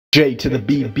J to the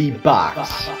B, Beatbox.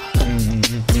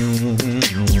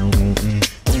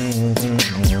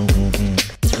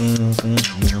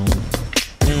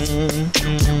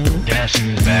 Guess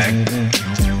who's back?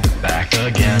 Back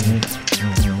again.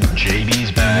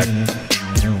 JB's back.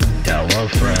 Tell a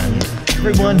friend.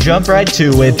 Everyone jump right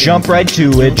to it, jump right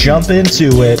to it, jump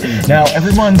into it. Now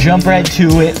everyone jump right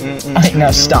to it.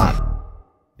 Now stop.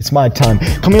 It's my time.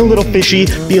 Come here, little fishy,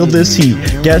 feel this heat.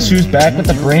 Guess who's back with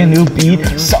a brand new beat?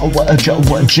 So what,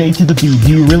 J to the B.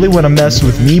 Do you really want to mess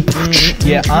with me?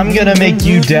 Yeah, I'm gonna make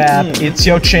you dap. It's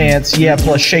your chance. Yeah,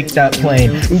 plus shake that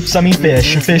plane. Oops, I mean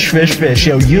fish.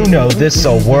 Yo, you know this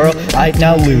so whirl. Aight,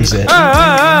 now lose it.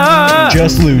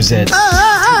 Just lose it.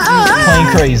 Plain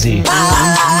crazy.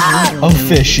 Oh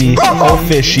fishy,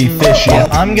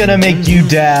 I'm gonna make you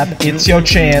dap, it's your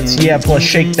chance, yeah, plus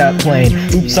shake that plane.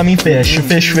 Oops, I mean fish,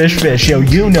 yo,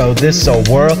 you know this so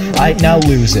whirl, Aight, now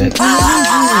lose it.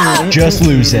 Just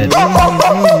lose it.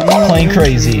 Plain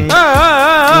crazy.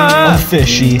 Oh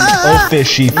fishy,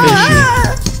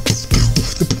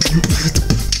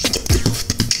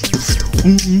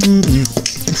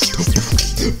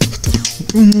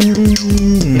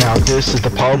 Now this is the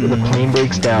part where the plane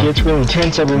breaks down. It's really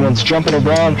intense, everyone's jumping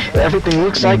around. Everything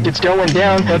looks like it's going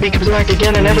down. The beat comes back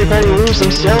again and everybody loses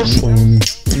themselves.